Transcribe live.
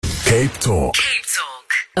Cape Talk. Cape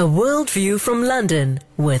Talk. A worldview from London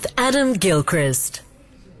with Adam Gilchrist.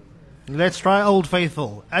 Let's try Old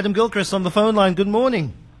Faithful. Adam Gilchrist on the phone line. Good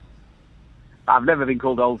morning. I've never been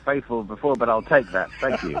called Old Faithful before, but I'll take that.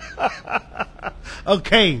 Thank you.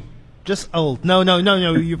 Okay, just old. No,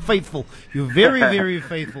 you're faithful. You're very, very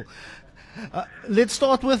faithful. Let's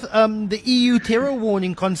start with the EU terror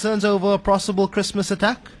warning, concerns over a possible Christmas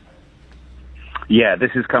attack. Yeah,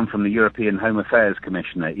 this has come from the European Home Affairs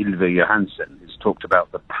Commissioner, Ylva Johansson, who's talked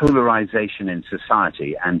about the polarization in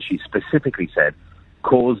society, and she specifically said,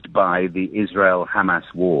 caused by the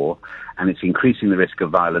Israel-Hamas war, and it's increasing the risk of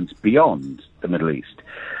violence beyond the Middle East.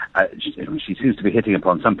 She seems to be hitting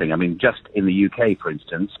upon something. I mean, just in the UK, for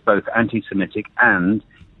instance, both anti-Semitic and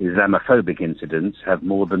Islamophobic incidents have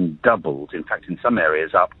more than doubled, in fact, in some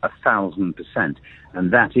areas up 1,000%.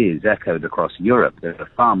 And that is echoed across Europe. There are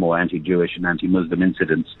far more anti-Jewish and anti-Muslim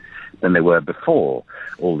incidents than there were before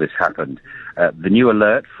all this happened. The new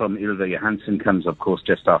alert from Ylva Johansson comes, of course,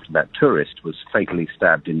 just after that tourist was fatally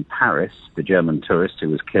stabbed in Paris, the German tourist who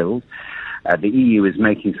was killed. The EU is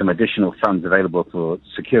making some additional funds available for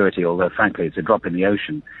security, although, frankly, it's a drop in the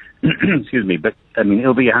ocean. Excuse me. But, I mean,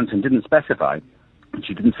 Ylva Johansson didn't specify.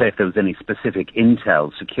 She didn't say if there was any specific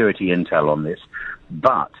intel, security intel on this,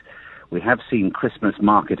 but we have seen Christmas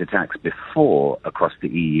market attacks before across the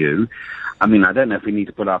EU. I mean, I don't know if we need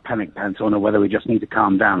to put our panic pants on or whether we just need to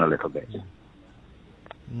calm down a little bit.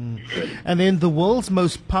 And then the world's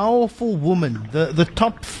most powerful woman. The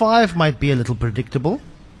top 5 might be a little predictable.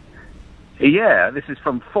 Yeah, this is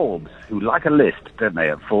from Forbes, who like a list, don't they,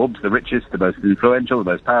 at Forbes, the richest, the most influential,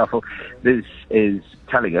 the most powerful. This is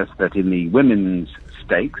telling us that in the women's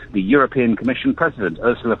stakes, the European Commission President,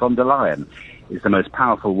 Ursula von der Leyen, is the most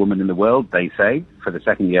powerful woman in the world, they say, for the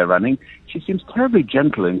second year running. She seems terribly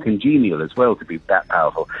gentle and congenial as well to be that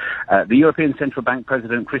powerful. The European Central Bank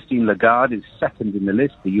President, Christine Lagarde, is second in the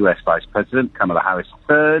list, the US Vice President, Kamala Harris,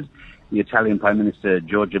 third, the Italian Prime Minister,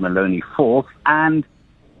 Giorgia Meloni, fourth, and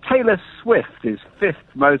Taylor Swift is fifth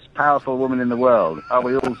most powerful woman in the world. Are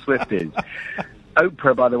we all Swifties?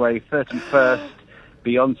 Oprah, by the way, 31st.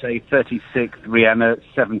 Beyonce, 36th. Rihanna,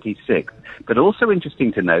 76th. But also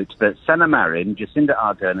interesting to note that Sanna Marin, Jacinda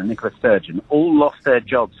Ardern and Nicola Sturgeon all lost their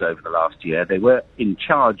jobs over the last year. They were in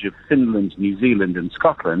charge of Finland, New Zealand and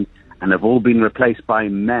Scotland and have all been replaced by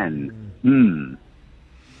men.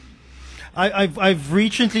 I've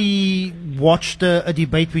recently watched a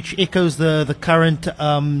debate which echoes the current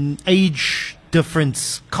age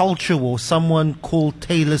difference culture war. Someone called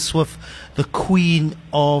Taylor Swift the queen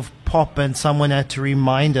of pop, and someone had to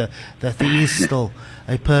remind her that there is still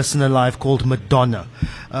a person alive called Madonna.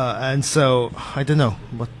 And so, I don't know,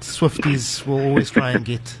 but Swifties will always try and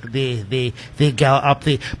get their gal up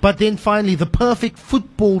there. But then finally, the perfect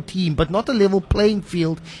football team, but not a level playing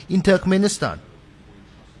field in Turkmenistan.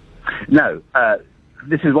 No,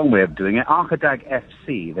 this is one way of doing it. Arkadag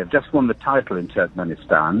FC, they've just won the title in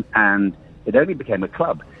Turkmenistan, and it only became a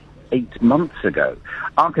club 8 months ago.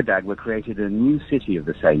 Arkadag were created in a new city of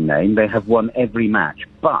the same name. They have won every match,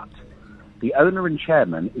 but the owner and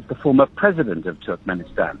chairman is the former president of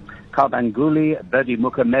Turkmenistan, Karbanguly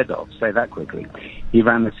Berdimuhamedov, say that quickly. He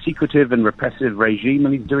ran a secretive and repressive regime,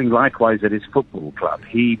 and he's doing likewise at his football club.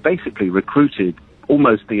 He basically recruited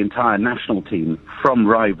almost the entire national team from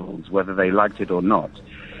rivals, whether they liked it or not.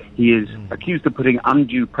 He is accused of putting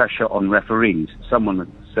undue pressure on referees, someone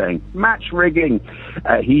saying match rigging.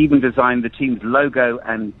 He even designed the team's logo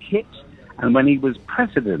and kit, and when he was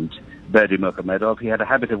president, Berdimuhamedov, he had a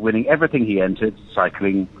habit of winning everything he entered,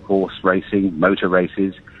 cycling, horse racing, motor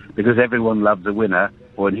races, because everyone loves a winner,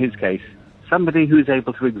 or in his case, somebody who is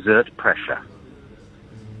able to exert pressure.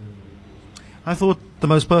 I thought the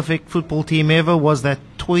most perfect football team ever was that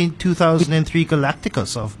 2003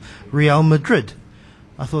 Galacticos of Real Madrid.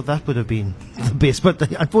 I thought that would have been the best, but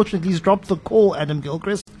unfortunately he's dropped the call, Adam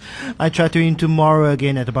Gilchrist. I chat to him tomorrow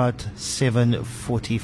again at about 7:45.